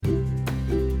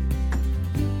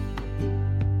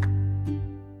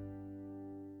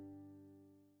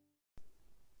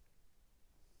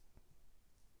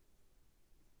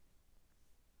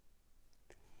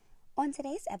On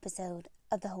today's episode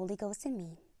of The Holy Ghost in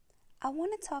Me, I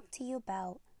want to talk to you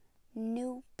about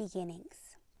new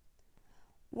beginnings.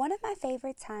 One of my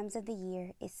favorite times of the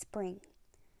year is spring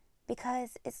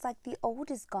because it's like the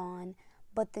old is gone,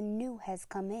 but the new has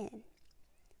come in.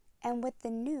 And with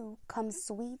the new comes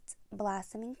sweet,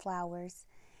 blossoming flowers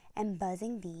and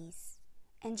buzzing bees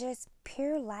and just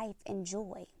pure life and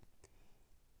joy.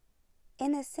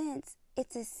 In a sense,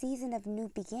 it's a season of new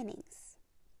beginnings.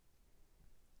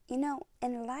 You know,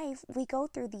 in life, we go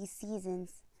through these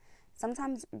seasons,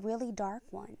 sometimes really dark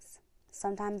ones,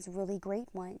 sometimes really great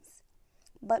ones.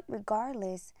 But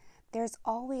regardless, there's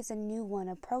always a new one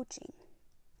approaching.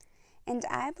 And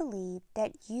I believe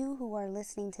that you who are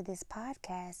listening to this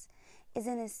podcast is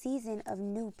in a season of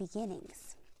new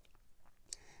beginnings.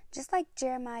 Just like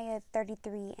Jeremiah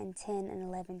 33 and 10 and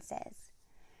 11 says,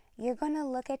 you're going to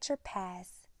look at your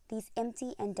past, these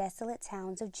empty and desolate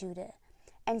towns of Judah,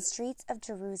 and streets of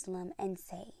Jerusalem and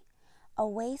say, a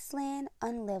wasteland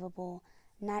unlivable,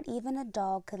 not even a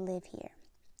dog could live here.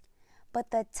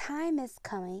 But the time is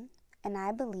coming, and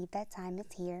I believe that time is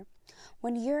here,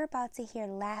 when you're about to hear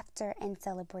laughter and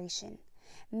celebration,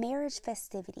 marriage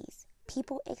festivities,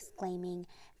 people exclaiming,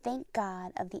 thank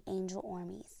God of the angel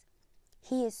armies.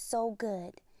 He is so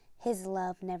good, his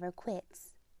love never quits.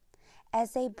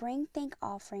 As they bring thank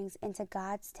offerings into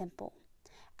God's temple,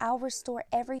 I'll restore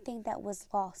everything that was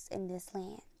lost in this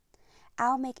land.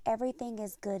 I'll make everything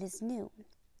as good as new.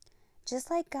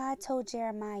 Just like God told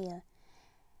Jeremiah,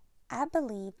 I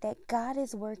believe that God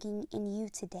is working in you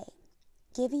today,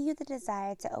 giving you the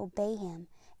desire to obey him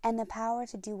and the power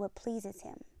to do what pleases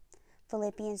him.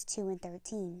 Philippians 2 and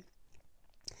 13.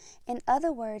 In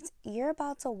other words, you're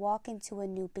about to walk into a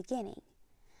new beginning.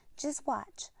 Just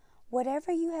watch.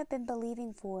 Whatever you have been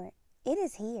believing for, it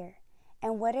is here.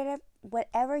 And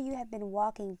whatever you have been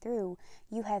walking through,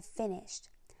 you have finished.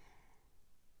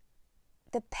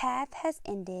 The path has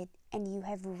ended and you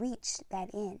have reached that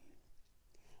end.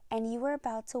 And you are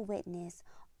about to witness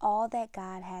all that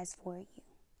God has for you.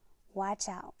 Watch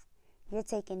out. You're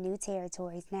taking new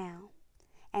territories now.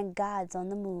 And God's on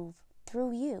the move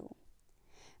through you.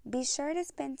 Be sure to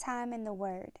spend time in the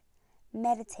Word,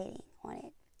 meditating on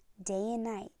it, day and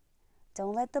night.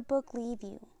 Don't let the book leave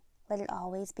you. Let it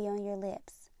always be on your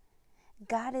lips.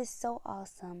 God is so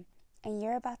awesome, and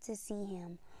you're about to see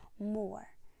him more.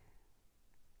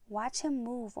 Watch him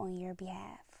move on your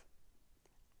behalf.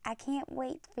 I can't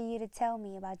wait for you to tell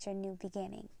me about your new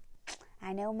beginning.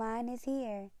 I know mine is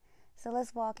here, so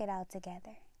let's walk it out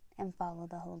together and follow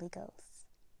the Holy Ghost.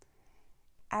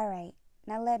 All right,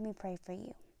 now let me pray for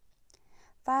you.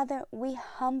 Father, we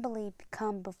humbly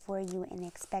come before you in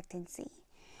expectancy.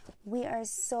 We are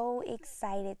so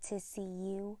excited to see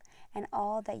you and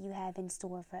all that you have in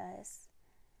store for us.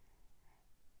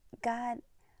 God,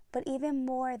 but even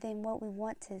more than what we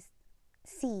want to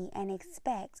see and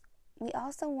expect, we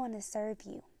also want to serve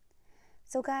you.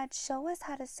 So God, show us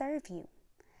how to serve you,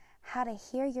 how to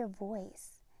hear your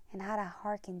voice and how to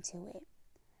hearken to it,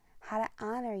 how to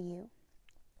honor you,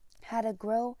 how to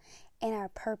grow in our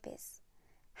purpose,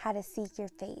 how to seek your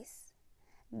face.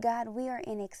 God, we are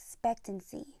in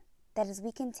expectancy that as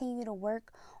we continue to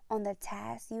work on the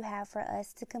tasks you have for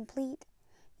us to complete,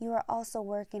 you are also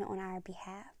working on our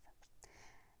behalf.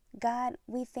 God,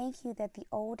 we thank you that the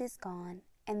old is gone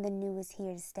and the new is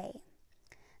here to stay.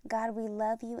 God, we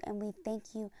love you and we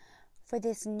thank you for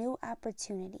this new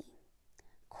opportunity.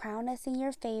 Crown us in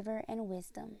your favor and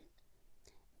wisdom.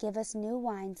 Give us new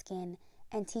wineskin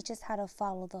and teach us how to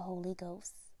follow the Holy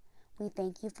Ghost. We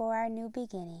thank you for our new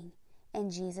beginning. In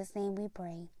Jesus' name we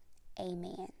pray.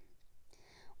 Amen.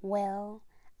 Well,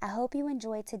 I hope you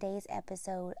enjoyed today's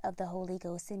episode of The Holy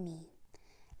Ghost in Me.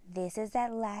 This is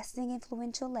that lasting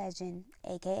influential legend,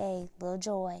 aka Lil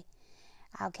Joy.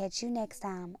 I'll catch you next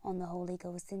time on The Holy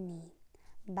Ghost in Me.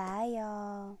 Bye,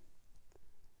 y'all.